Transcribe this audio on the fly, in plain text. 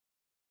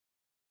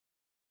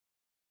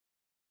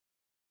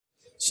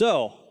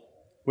So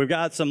we've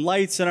got some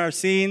lights in our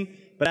scene,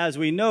 but as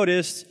we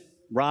noticed,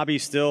 Robbie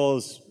still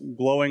is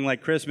glowing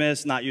like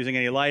Christmas, not using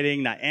any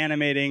lighting, not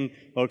animating,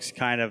 looks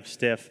kind of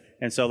stiff.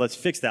 And so let's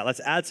fix that. Let's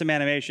add some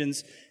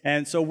animations.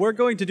 And so we're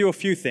going to do a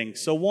few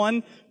things. So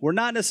one, we're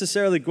not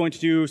necessarily going to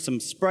do some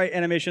sprite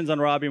animations on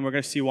Robbie, and we're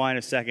going to see why in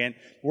a second.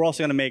 We're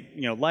also going to make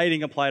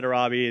lighting apply to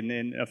Robbie,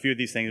 and a few of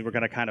these things. We're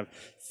going to kind of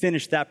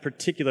finish that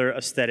particular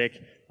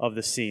aesthetic of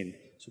the scene.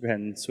 So go ahead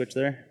and switch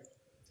there.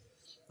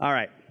 All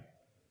right.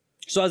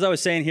 So as I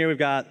was saying here, we've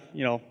got,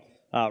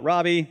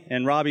 Robbie,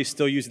 and Robbie's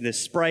still using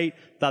this sprite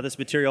without this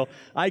material.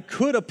 I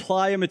could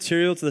apply a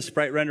material to the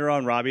sprite renderer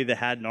on Robbie that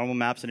had normal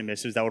maps and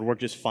emissives. That would work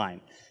just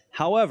fine.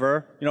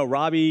 However,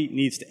 Robbie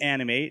needs to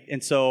animate,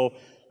 and so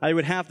I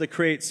would have to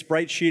create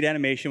sprite sheet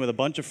animation with a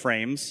bunch of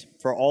frames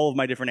for all of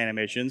my different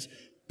animations,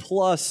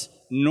 plus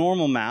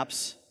normal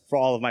maps for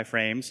all of my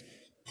frames,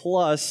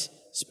 plus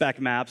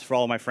spec maps for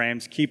all of my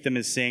frames, keep them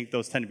in sync.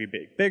 Those tend to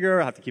be bigger.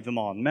 I have to keep them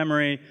all in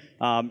memory,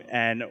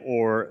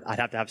 or I'd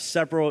have to have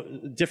several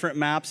different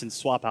maps and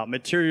swap out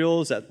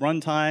materials at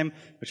runtime,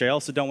 which I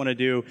also don't want to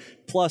do.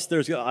 Plus,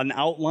 there's an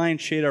outline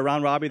shader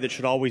around Robbie that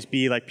should always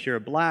be like pure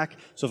black.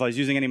 So if I was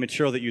using any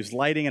material that used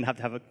lighting, I'd have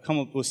to come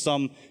up with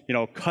some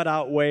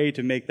cutout way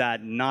to make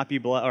that not be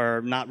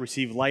or not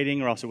receive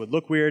lighting, or else it would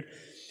look weird.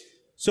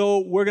 So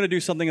we're going to do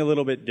something a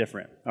little bit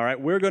different. All right,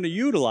 we're going to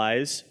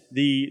utilize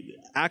the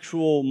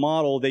actual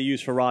model they use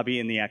for Robbie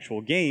in the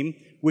actual game,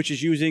 which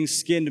is using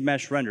skinned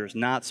mesh renders,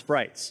 not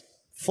sprites.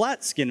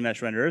 Flat skinned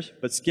mesh renders,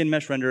 but skinned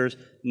mesh renders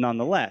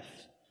nonetheless.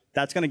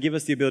 That's going to give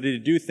us the ability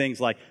to do things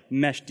like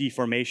mesh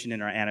deformation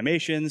in our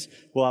animations.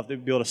 We'll have to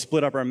be able to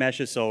split up our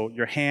meshes so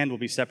your hand will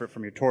be separate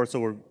from your torso,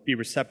 will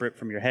be separate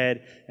from your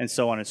head, and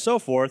so on and so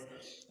forth.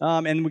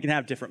 And we can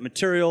have different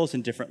materials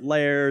and different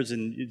layers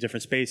and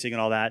different spacing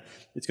and all that.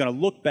 It's going to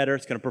look better.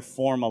 It's going to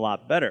perform a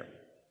lot better.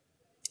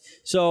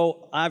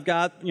 So I've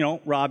got,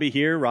 Robbie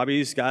here.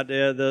 Robbie's got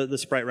the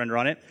sprite render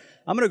on it.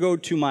 I'm going to go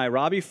to my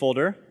Robbie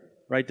folder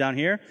right down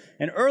here.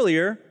 And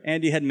earlier,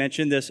 Andy had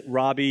mentioned this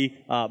Robbie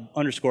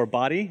underscore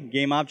body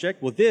game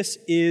object. Well, this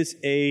is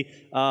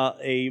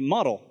a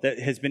model that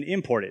has been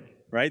imported,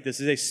 right? This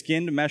is a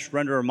skinned mesh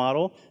renderer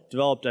model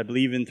developed, I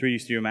believe, in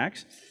 3D Studio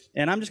Max.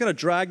 And I'm just going to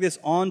drag this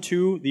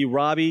onto the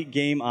Robbie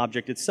game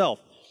object itself,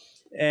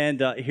 and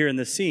here in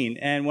the scene.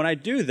 And when I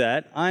do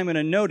that, I'm going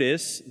to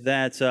notice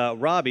that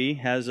Robbie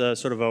has a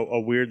sort of a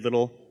weird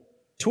little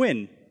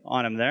twin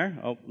on him there.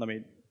 Oh, let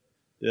me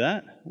do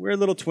that. Weird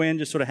little twin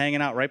just sort of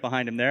hanging out right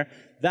behind him there.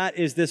 That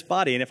is this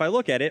body. And if I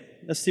look at it,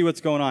 let's see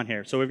what's going on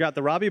here. So we've got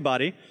the Robbie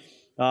body,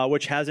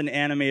 which has an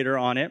animator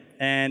on it.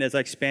 And as I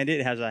expand it,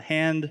 it has a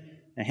hand,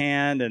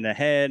 and a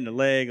head, and a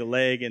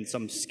leg, and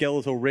some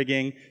skeletal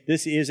rigging.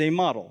 This is a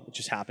model. It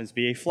just happens to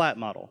be a flat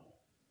model.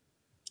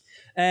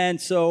 And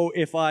so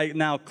if I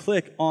now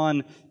click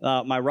on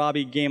my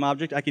Robbie game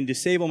object, I can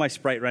disable my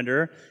sprite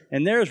renderer,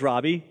 and there's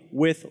Robbie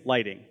with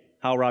lighting,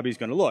 how Robbie's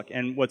going to look.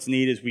 And what's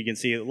neat is we can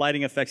see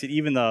lighting affects it.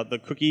 Even the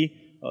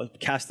cookie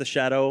cast the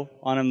shadow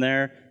on him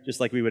there, just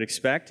like we would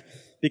expect.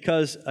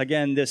 Because,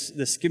 again, this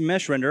skin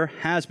mesh render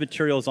has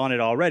materials on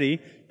it already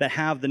that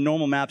have the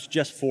normal maps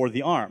just for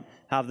the arm,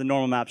 have the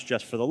normal maps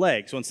just for the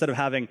leg. So instead of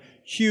having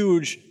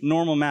huge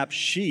normal map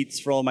sheets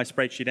for all my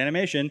sprite sheet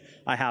animation,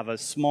 I have a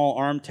small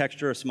arm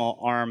texture, a small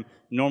arm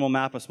normal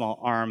map, a small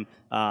arm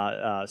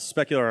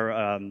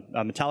specular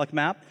metallic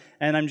map,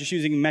 and I'm just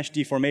using mesh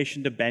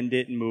deformation to bend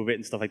it and move it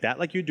and stuff like that,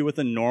 like you do with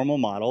a normal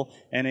model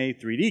in a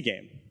 3D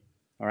game.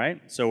 All right,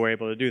 so we're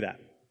able to do that.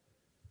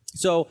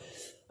 So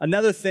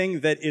another thing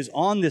that is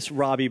on this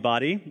Robbie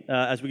body,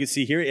 as we can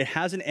see here, it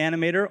has an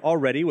animator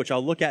already, which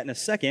I'll look at in a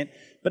second,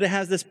 but it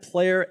has this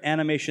player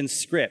animation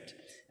script.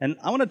 And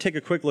I want to take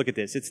a quick look at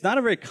this. It's not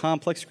a very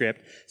complex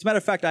script. As a matter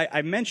of fact,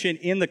 I mentioned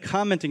in the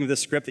commenting of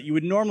this script that you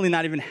would normally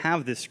not even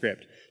have this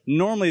script.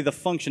 Normally, the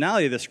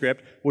functionality of the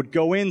script would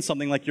go in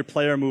something like your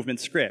player movement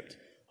script.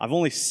 I've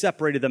only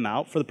separated them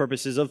out for the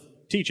purposes of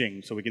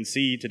teaching, so we can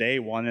see today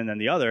one and then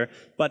the other.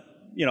 But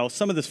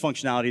some of this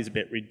functionality is a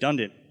bit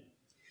redundant.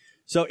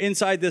 So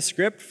inside this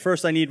script,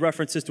 first I need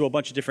references to a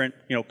bunch of different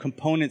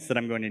components that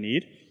I'm going to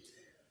need.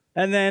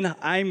 And then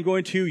I'm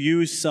going to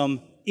use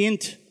some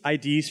int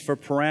IDs for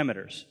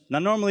parameters. Now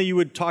normally you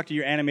would talk to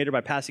your animator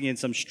by passing in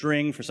some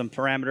string for some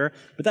parameter,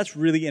 but that's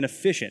really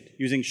inefficient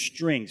using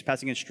strings.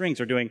 Passing in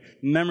strings or doing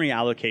memory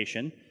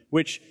allocation,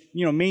 which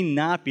may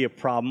not be a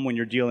problem when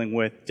you're dealing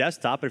with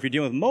desktop, but if you're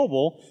dealing with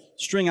mobile,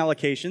 string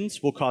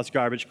allocations will cause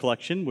garbage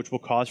collection, which will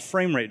cause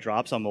frame rate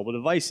drops on mobile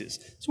devices.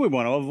 So we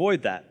want to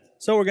avoid that.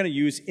 So we're going to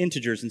use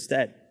integers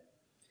instead.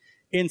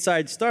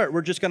 Inside start,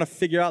 we're just going to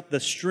figure out the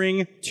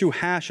string to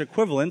hash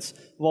equivalents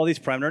of all these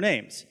parameter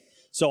names.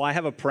 So I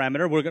have a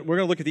parameter. We're going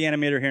to look at the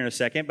animator here in a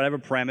second, but I have a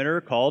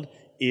parameter called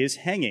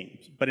isHanging.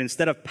 But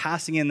instead of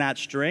passing in that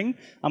string,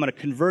 I'm going to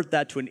convert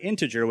that to an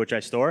integer, which I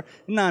store.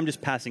 And now I'm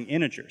just passing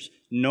integers.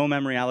 No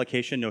memory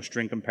allocation, no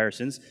string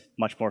comparisons,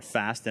 much more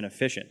fast and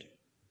efficient.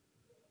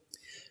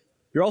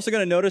 You're also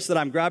going to notice that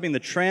I'm grabbing the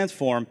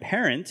transform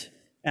parent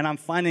and I'm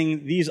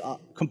finding these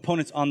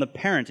components on the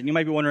parent. And you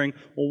might be wondering,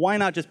 well, why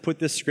not just put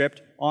this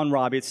script on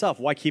Robbie itself?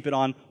 Why keep it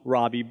on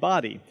Robbie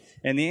body?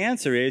 And the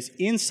answer is,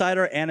 inside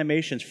our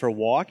animations for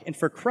walk and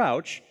for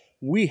crouch,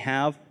 we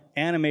have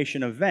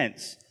animation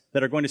events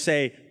that are going to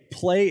say,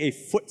 play a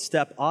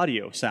footstep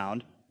audio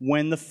sound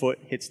when the foot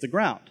hits the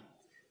ground.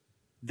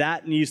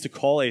 That needs to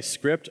call a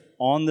script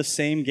on the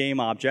same game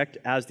object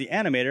as the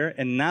animator,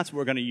 and that's what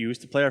we're going to use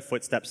to play our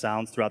footstep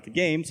sounds throughout the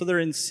game so they're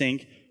in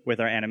sync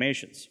with our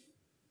animations.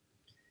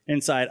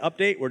 Inside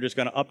update, we're just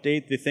going to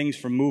update the things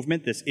for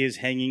movement. This is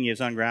hanging, is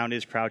on ground,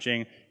 is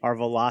crouching, our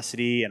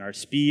velocity, and our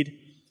speed.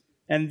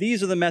 And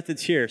these are the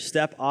methods here,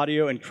 step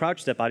audio and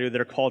crouch step audio,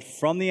 that are called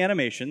from the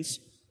animations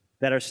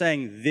that are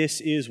saying this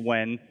is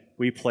when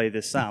we play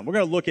this sound. We're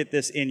going to look at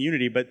this in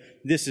Unity, but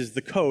this is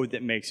the code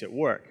that makes it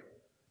work.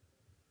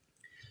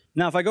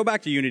 Now, if I go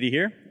back to Unity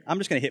here, I'm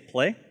just going to hit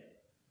play.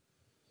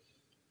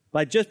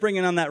 By just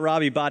bringing on that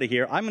Robbie body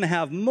here, I'm going to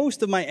have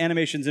most of my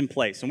animations in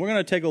place. And we're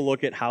going to take a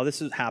look at how this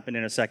has happened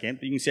in a second.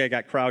 But you can see I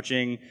got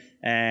crouching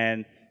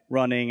and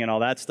running and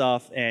all that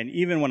stuff. And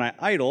even when I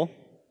idle,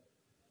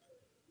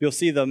 you'll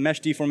see the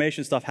mesh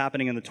deformation stuff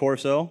happening in the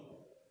torso.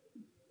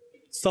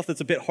 Stuff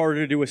that's a bit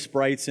harder to do with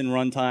sprites in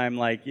runtime,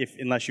 like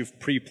unless you've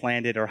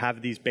pre-planned it or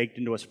have these baked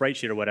into a sprite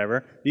sheet or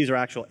whatever. These are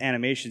actual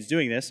animations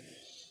doing this.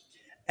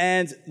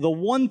 And the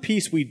one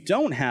piece we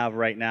don't have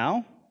right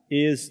now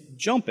is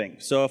jumping.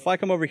 So if I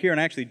come over here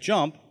and actually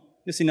jump,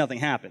 you'll see nothing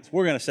happens.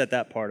 We're going to set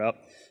that part up.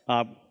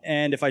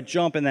 And if I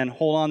jump and then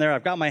hold on there,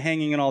 I've got my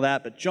hanging and all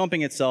that, but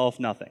jumping itself,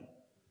 nothing.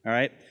 All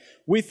right?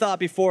 We thought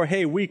before,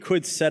 hey, we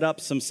could set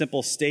up some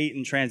simple state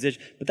and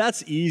transition, but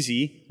that's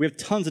easy. We have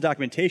tons of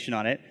documentation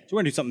on it. So we're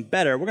going to do something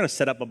better. We're going to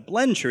set up a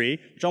blend tree,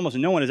 which almost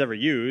no one has ever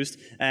used,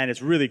 and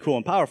it's really cool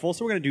and powerful,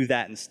 so we're going to do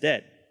that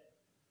instead.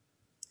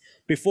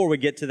 Before we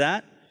get to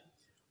that,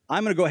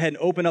 I'm going to go ahead and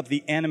open up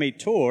the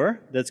Animator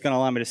that's going to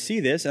allow me to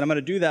see this, and I'm going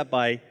to do that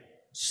by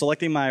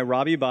selecting my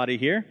Robbie body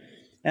here,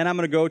 and I'm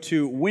going to go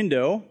to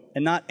Window,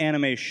 and not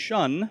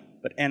Animation,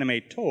 but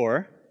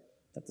Animator.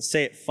 I have to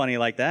say it funny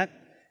like that.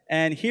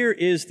 And here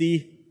is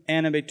the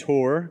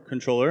Animator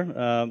controller.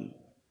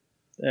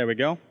 There we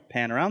go,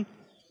 pan around.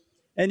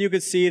 And you can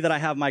see that I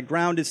have my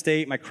grounded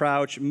state, my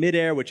crouch,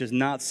 midair, which is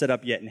not set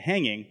up yet, and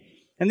hanging.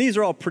 And these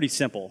are all pretty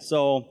simple.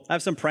 So I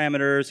have some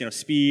parameters,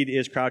 speed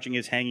is crouching,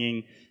 is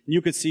hanging.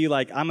 You can see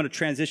like I'm going to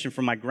transition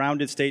from my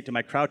grounded state to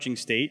my crouching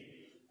state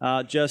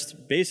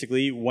just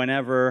basically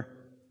whenever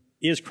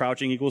is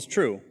crouching equals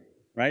true,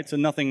 right? So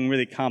nothing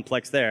really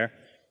complex there.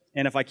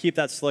 And if I keep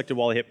that selected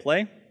while I hit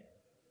play,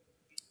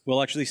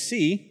 we'll actually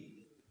see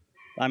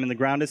I'm in the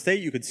grounded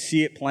state. You could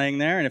see it playing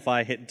there. And if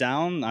I hit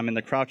down, I'm in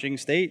the crouching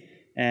state.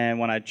 And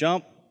when I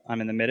jump,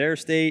 I'm in the midair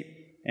state.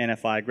 And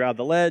if I grab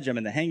the ledge, I'm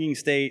in the hanging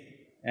state,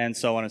 and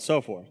so on and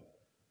so forth.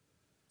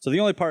 So the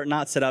only part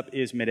not set up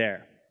is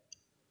midair.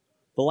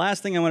 The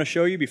last thing I want to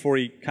show you before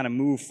we kind of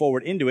move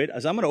forward into it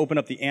is I'm going to open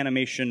up the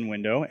animation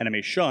window,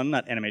 animation,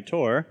 not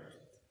animator,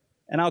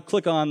 and I'll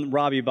click on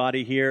Robbie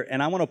body here,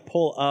 and I want to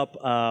pull up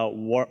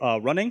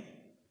running.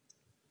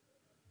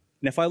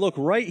 And if I look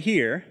right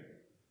here,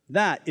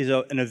 that is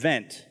an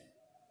event.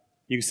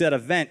 You can see that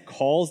event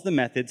calls the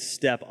method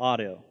step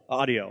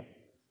audio.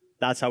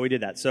 That's how we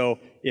did that. So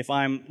if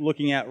I'm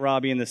looking at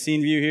Robbie in the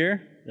scene view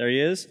here, there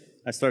he is.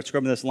 I start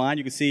scrubbing this line.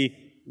 You can see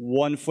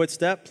one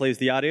footstep plays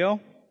the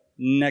audio.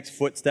 Next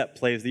footstep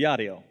plays the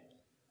audio.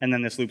 And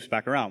then this loops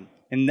back around.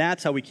 And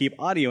that's how we keep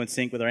audio in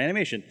sync with our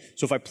animation.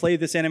 So if I play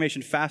this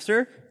animation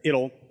faster,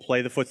 it'll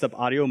play the footstep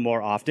audio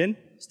more often,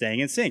 staying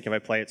in sync. If I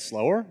play it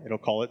slower, it'll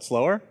call it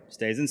slower,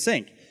 stays in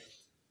sync.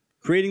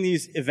 Creating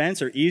these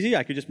events are easy.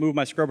 I could just move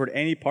my scrubber to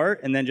any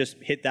part and then just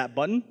hit that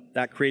button.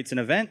 That creates an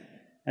event.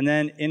 And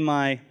then in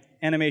my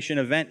animation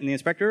event in the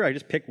inspector, I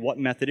just pick what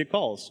method it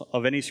calls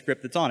of any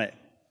script that's on it.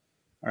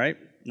 All right?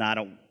 Now, I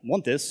don't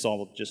want this, so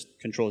I'll just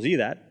Control-Z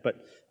that. But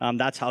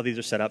that's how these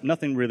are set up.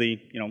 Nothing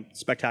really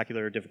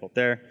spectacular or difficult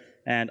there.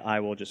 And I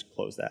will just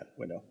close that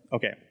window.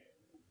 OK.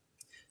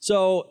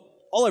 So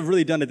all I've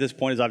really done at this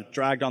point is I've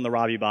dragged on the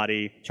Robbie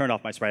body, turned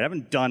off my sprite. I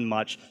haven't done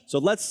much. So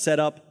let's set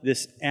up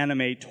this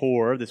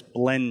animator, this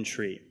blend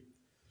tree.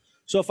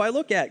 So if I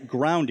look at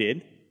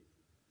grounded,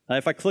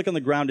 if I click on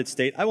the grounded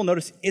state, I will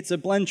notice it's a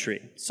blend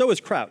tree. So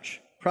is crouch.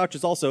 Crouch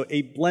is also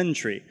a blend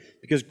tree,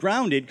 because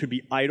grounded could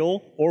be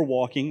idle or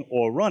walking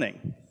or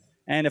running.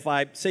 And if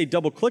I say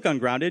double click on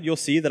grounded, you'll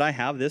see that I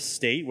have this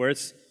state where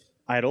it's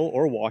idle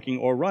or walking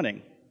or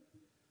running.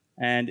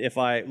 And if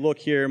I look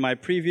here in my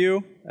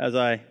preview, as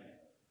I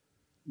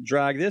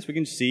drag this, we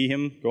can see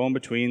him going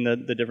between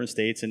the different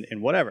states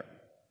and whatever.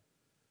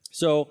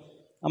 So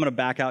I'm going to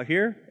back out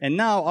here, and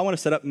now I want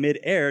to set up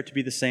mid-air to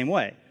be the same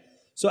way.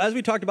 So as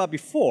we talked about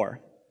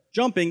before,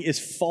 jumping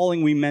is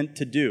falling we meant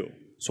to do.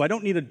 So I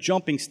don't need a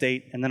jumping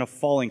state and then a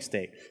falling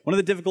state. One of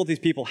the difficulties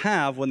people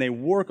have when they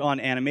work on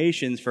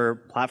animations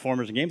for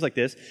platformers and games like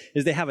this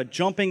is they have a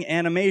jumping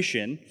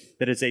animation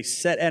that is a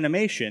set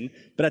animation,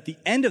 but at the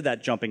end of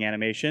that jumping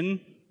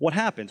animation, what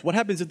happens? What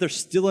happens if they're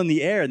still in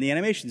the air and the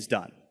animation's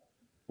done?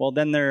 Well,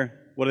 then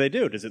they're what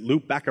do? Does it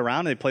loop back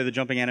around and they play the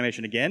jumping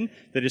animation again?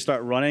 They just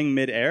start running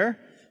mid-air?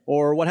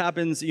 Or what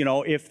happens,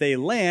 if they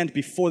land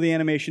before the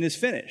animation is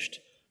finished?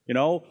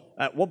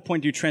 At what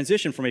point do you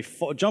transition from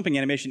a jumping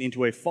animation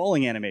into a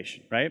falling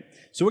animation, right?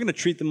 So we're going to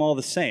treat them all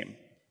the same.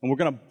 And we're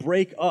going to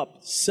break up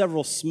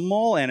several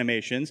small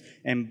animations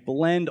and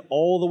blend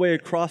all the way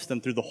across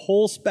them through the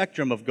whole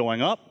spectrum of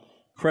going up,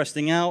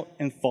 cresting out,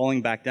 and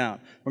falling back down.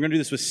 We're going to do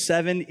this with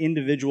 7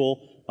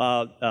 individual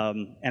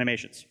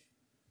animations.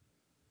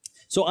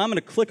 So I'm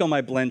going to click on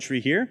my blend tree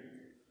here.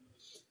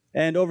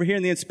 And over here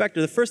in the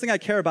inspector, the first thing I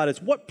care about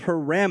is what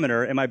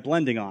parameter am I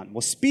blending on?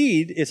 Well,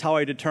 speed is how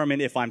I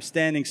determine if I'm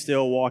standing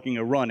still, walking,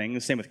 or running.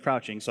 The same with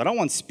crouching. So I don't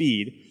want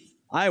speed.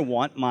 I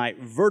want my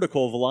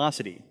vertical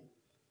velocity.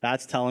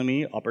 That's telling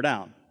me up or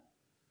down.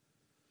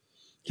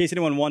 In case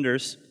anyone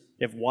wonders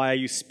why I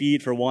use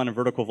speed for one and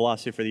vertical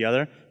velocity for the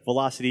other,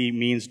 velocity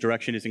means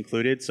direction is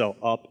included, so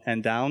up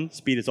and down.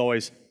 Speed is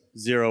always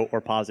 0 or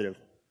positive.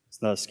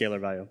 It's not a scalar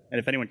value. And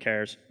if anyone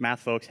cares,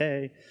 math folks,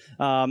 hey.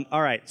 All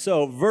right,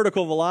 so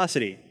vertical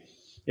velocity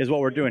is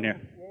what we're doing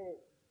here.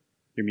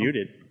 You're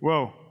muted.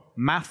 Whoa.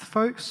 Math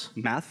folks?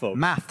 Math folks.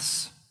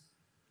 Maths.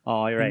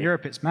 Oh, you're right. In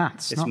Europe, it's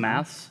maths. It's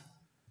maths?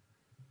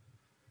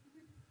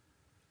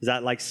 Is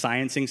that like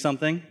sciencing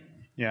something?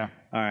 Yeah.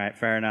 All right,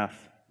 fair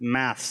enough.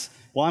 Maths.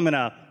 Well, I'm going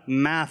to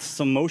math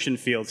some motion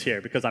fields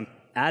here because I'm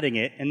adding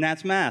it, and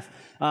that's math.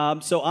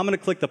 So I'm going to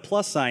click the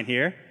plus sign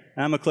here,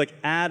 and I'm going to click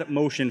Add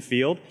Motion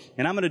Field,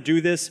 and I'm going to do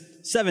this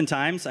 7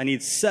 times. I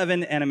need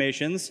 7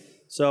 animations,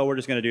 so we're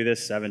just going to do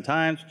this 7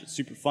 times. It's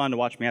super fun to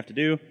watch me have to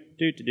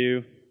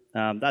do.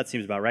 That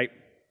seems about right.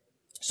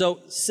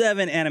 So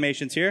 7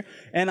 animations here,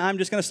 and I'm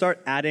just going to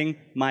start adding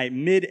my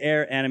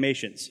mid-air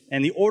animations.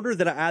 And the order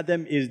that I add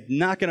them is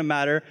not going to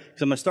matter,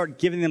 because I'm going to start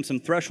giving them some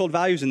threshold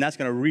values, and that's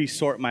going to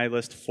resort my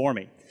list for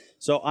me.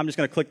 So I'm just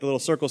going to click the little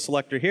circle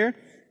selector here,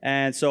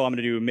 and so I'm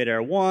going to do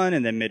mid-air 1,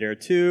 and then mid-air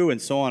 2,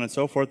 and so on and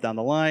so forth down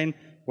the line.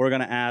 We're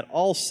going to add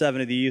all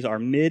 7 of these are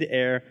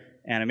mid-air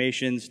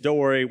animations. Don't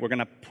worry, we're going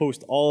to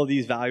post all of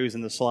these values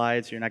in the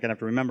slides, so you're not going to have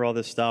to remember all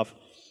this stuff.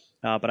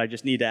 But I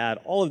just need to add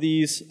all of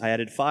these. I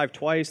added 5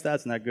 twice.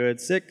 That's not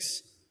good.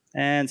 6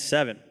 and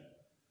 7.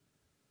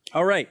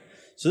 All right.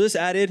 So this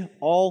added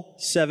all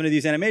 7 of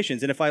these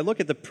animations. And if I look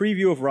at the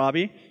preview of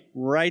Robbie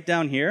right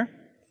down here,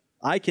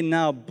 I can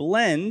now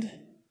blend.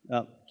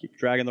 Keep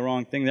dragging the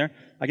wrong thing there.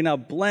 I can now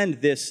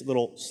blend this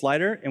little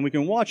slider, and we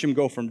can watch him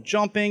go from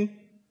jumping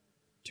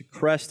to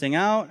cresting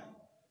out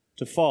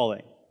to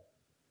falling.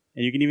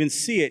 And you can even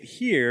see it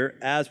here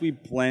as we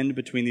blend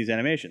between these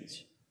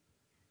animations.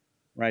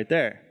 Right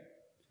there.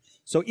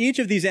 So each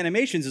of these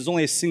animations is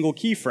only a single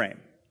keyframe,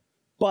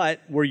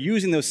 but we're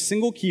using those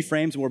single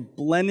keyframes and we're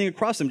blending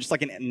across them just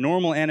like a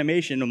normal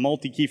animation, a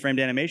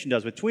multi-keyframed animation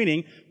does with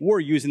tweening.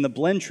 We're using the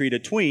blend tree to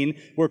tween.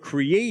 We're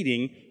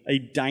creating a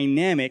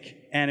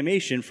dynamic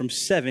animation from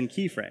 7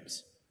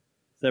 keyframes.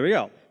 There we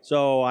go.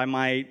 So I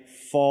might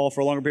fall for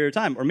a longer period of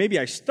time, or maybe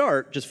I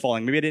start just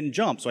falling. Maybe I didn't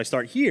jump, so I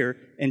start here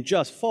and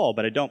just fall,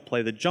 but I don't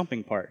play the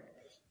jumping part.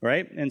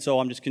 Right? And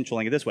so I'm just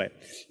controlling it this way.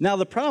 Now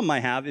the problem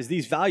I have is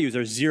these values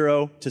are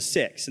 0 to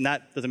 6, and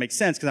that doesn't make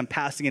sense because I'm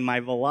passing in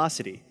my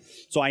velocity.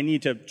 So I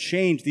need to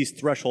change these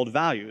threshold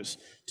values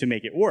to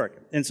make it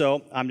work. And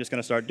so I'm just going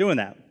to start doing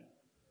that.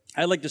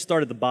 I like to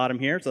start at the bottom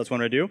here, so that's what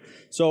I'm going to do.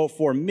 So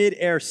for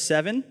mid-air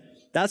 7,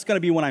 that's going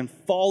to be when I'm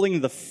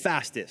falling the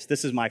fastest.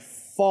 This is my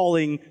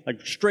falling,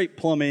 like straight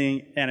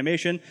plummeting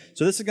animation.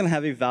 So this is going to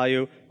have a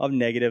value of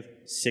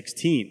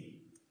 -16.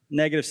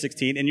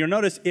 -16, and you'll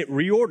notice it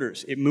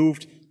reorders. It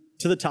moved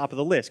to the top of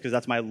the list because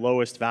that's my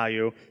lowest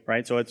value,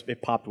 right? So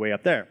it popped way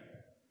up there.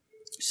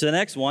 So the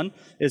next one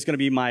is going to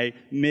be my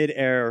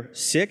mid-air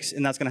 6,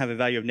 and that's going to have a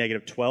value of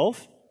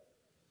 -12.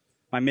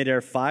 My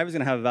mid-air 5 is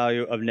going to have a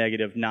value of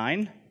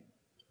 -9.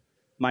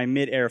 My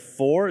mid-air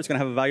 4 is going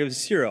to have a value of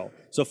 0.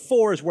 So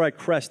 4 is where I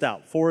crest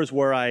out. 4 is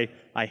where I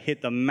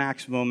hit the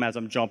maximum as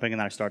I'm jumping and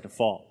then I start to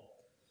fall.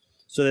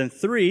 So then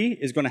 3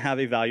 is going to have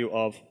a value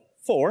of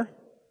 4.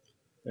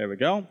 There we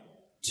go.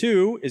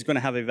 2 is going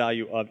to have a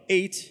value of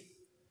 8.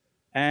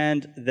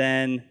 And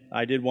then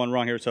I did one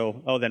wrong here.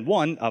 So, then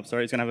 1, it's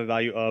going to have a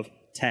value of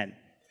 10.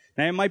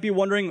 Now you might be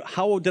wondering,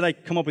 how did I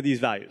come up with these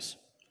values?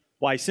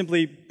 Well, I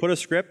simply put a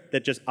script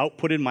that just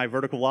outputted my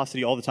vertical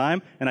velocity all the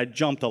time, and I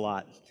jumped a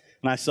lot.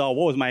 And I saw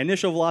what was my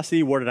initial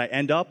velocity, where did I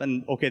end up,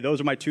 and okay,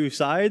 those are my 2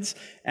 sides,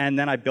 and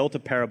then I built a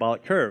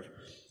parabolic curve.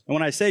 And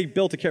when I say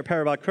built a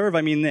parabolic curve,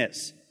 I mean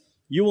this.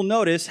 You will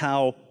notice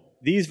how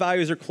these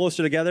values are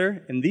closer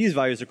together, and these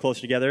values are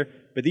closer together,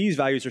 but these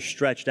values are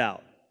stretched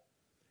out.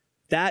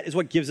 That is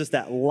what gives us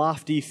that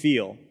lofty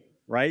feel,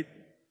 right?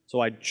 So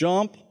I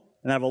jump,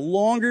 and I have a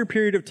longer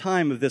period of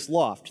time of this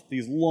loft,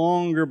 these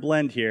longer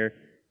blend here,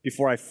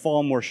 before I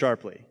fall more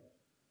sharply.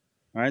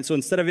 All right, so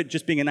instead of it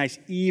just being a nice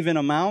even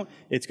amount,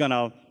 it's going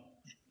to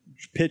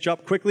pitch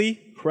up quickly,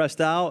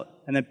 crest out,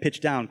 and then pitch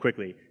down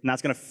quickly. And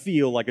that's going to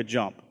feel like a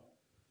jump.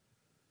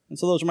 And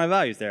so those are my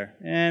values there.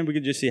 And we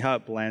can just see how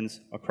it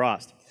blends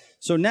across.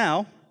 So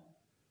now,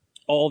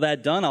 all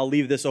that done, I'll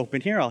leave this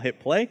open here. I'll hit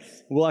play.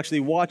 We'll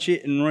actually watch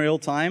it in real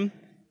time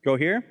go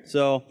here.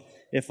 So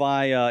if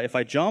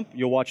I jump,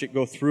 you'll watch it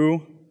go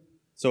through.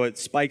 So it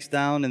spikes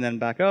down and then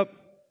back up.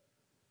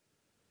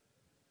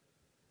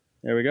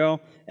 There we go.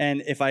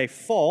 And if I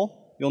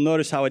fall, you'll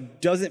notice how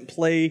it doesn't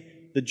play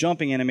the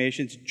jumping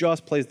animations, it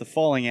just plays the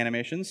falling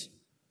animations.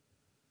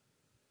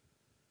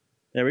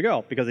 There we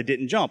go, because I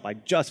didn't jump, I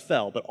just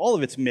fell, but all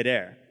of it's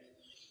midair.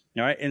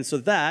 All right, and so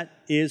that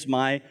is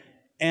my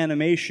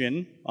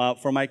animation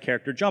for my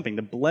character jumping,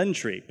 the blend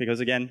tree, because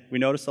again, we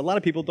noticed a lot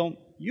of people don't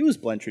use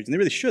blend trees, and they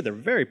really should, they're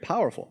very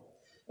powerful.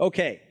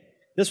 Okay,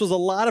 this was a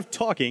lot of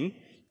talking,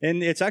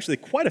 and it's actually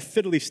quite a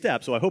fiddly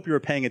step, so I hope you were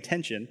paying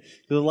attention.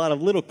 There's a lot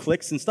of little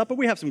clicks and stuff, but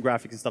we have some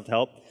graphics and stuff to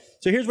help.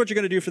 So here's what you're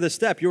going to do for this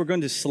step. You're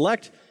going to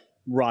select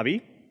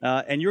Robbie,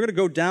 and you're going to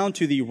go down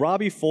to the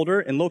Robbie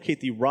folder and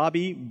locate the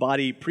Robbie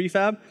body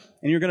prefab,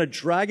 and you're going to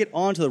drag it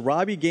onto the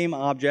Robbie game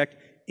object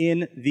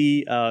in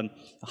the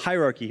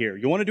hierarchy here.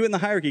 You want to do it in the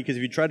hierarchy because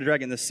if you try to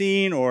drag it in the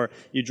scene or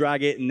you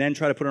drag it and then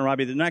try to put it on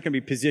Robbie, they're not going to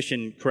be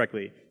positioned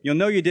correctly. You'll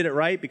know you did it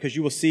right because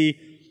you will see,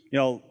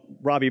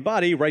 Robbie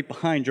body right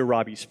behind your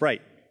Robbie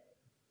sprite.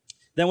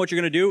 Then what you're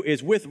going to do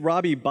is with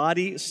Robbie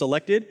body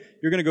selected,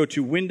 you're going to go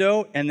to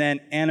Window and then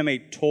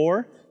Animate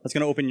Tor. That's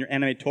going to open your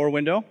Animate Tor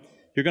window.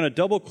 You're going to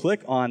double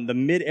click on the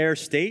mid-air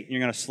state, and you're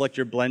going to select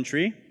your blend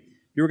tree.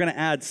 You're going to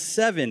add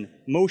 7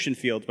 motion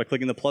fields by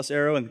clicking the plus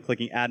arrow and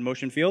clicking Add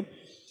Motion Field.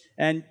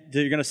 And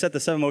you're going to set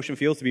the 7 motion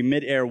fields to be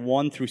mid-air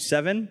 1 through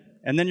 7,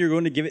 and then you're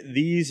going to give it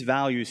these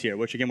values here,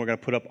 which again we're going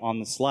to put up on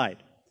the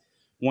slide.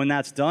 When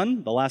that's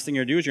done, the last thing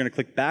you're going to do is you're going to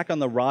click back on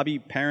the Robbie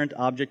parent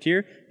object here,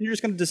 and you're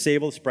just going to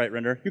disable the sprite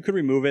render. You could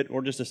remove it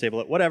or just disable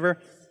it, whatever.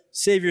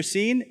 Save your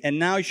scene, and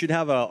now you should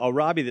have a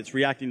Robbie that's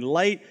reacting to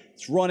light,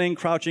 it's running,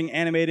 crouching,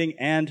 animating,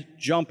 and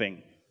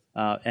jumping.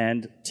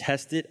 And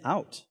test it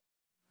out.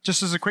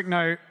 Just as a quick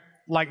note,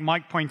 like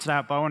Mike pointed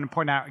out, but I want to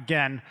point out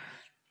again,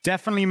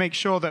 definitely make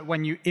sure that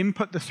when you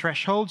input the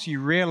thresholds,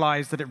 you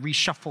realize that it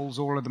reshuffles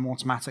all of them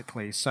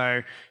automatically.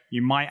 So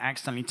you might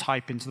accidentally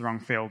type into the wrong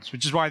fields,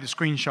 which is why the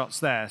screenshot's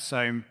there.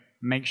 So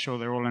make sure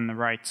they're all in the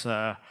right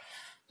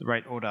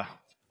order.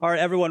 All right,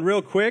 everyone,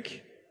 real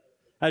quick,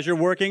 as you're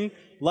working,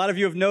 a lot of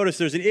you have noticed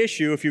there's an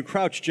issue if you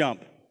crouch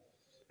jump.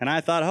 And I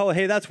thought, oh,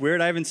 hey, that's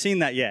weird. I haven't seen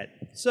that yet.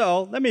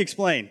 So let me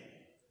explain.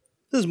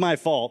 This is my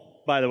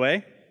fault, by the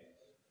way.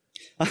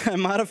 I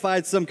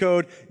modified some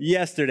code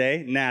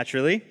yesterday,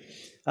 naturally.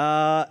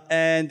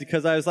 And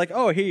because I was like,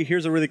 oh,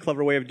 here's a really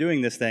clever way of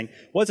doing this thing.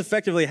 What's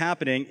effectively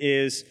happening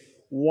is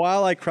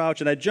while I crouch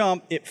and I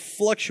jump, it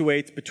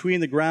fluctuates between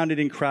the grounded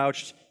and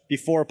crouched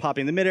before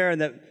popping the midair.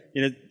 And that,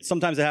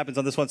 sometimes it happens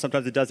on this one,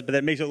 sometimes it doesn't, but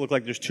that makes it look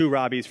like there's 2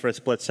 Robbies for a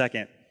split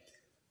second.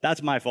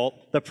 That's my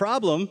fault. The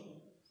problem,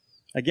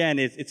 again,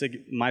 it's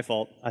my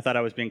fault. I thought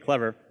I was being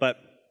clever, but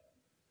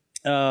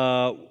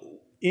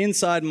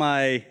inside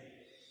my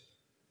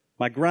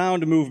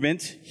ground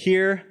movement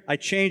here, I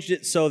changed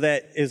it so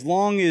that as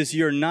long as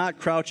you're not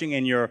crouching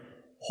and you're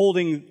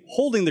holding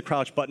the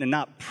crouch button and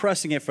not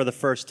pressing it for the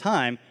first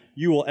time,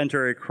 you will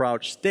enter a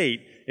crouch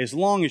state as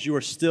long as you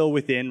are still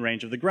within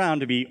range of the ground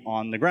to be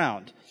on the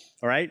ground.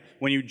 All right?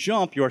 When you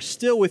jump, you're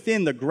still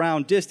within the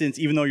ground distance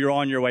even though you're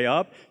on your way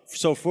up.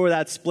 So for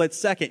that split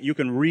second, you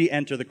can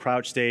re-enter the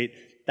crouch state.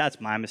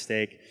 That's my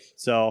mistake.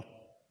 So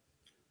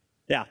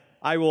yeah,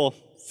 I will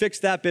fix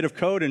that bit of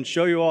code and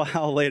show you all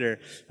how later.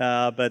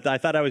 But I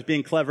thought I was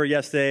being clever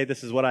yesterday.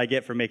 This is what I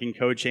get for making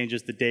code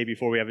changes the day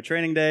before we have a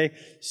training day.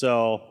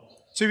 So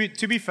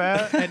to be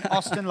fair, in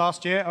Austin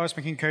last year, I was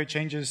making code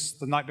changes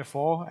the night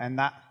before, and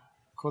that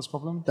caused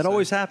problems. That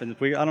always happens.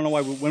 I don't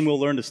know when we'll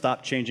learn to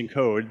stop changing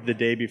code the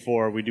day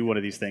before we do one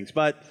of these things.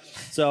 But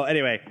so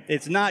anyway,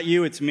 it's not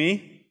you, it's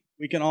me.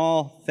 We can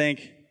all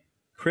thank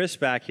Chris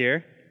back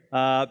here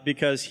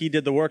because he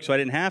did the work so I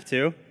didn't have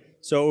to.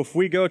 So if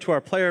we go to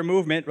our player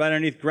movement, right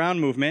underneath ground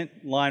movement,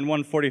 line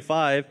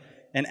 145,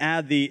 and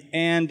add the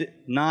and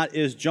not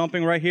is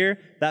jumping right here,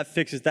 that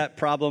fixes that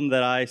problem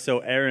that I so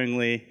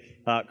erringly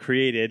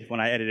created when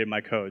I edited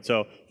my code.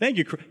 So thank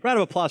you. Round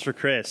of applause for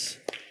Chris.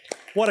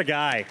 What a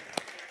guy.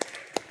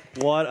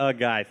 What a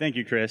guy. Thank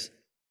you, Chris.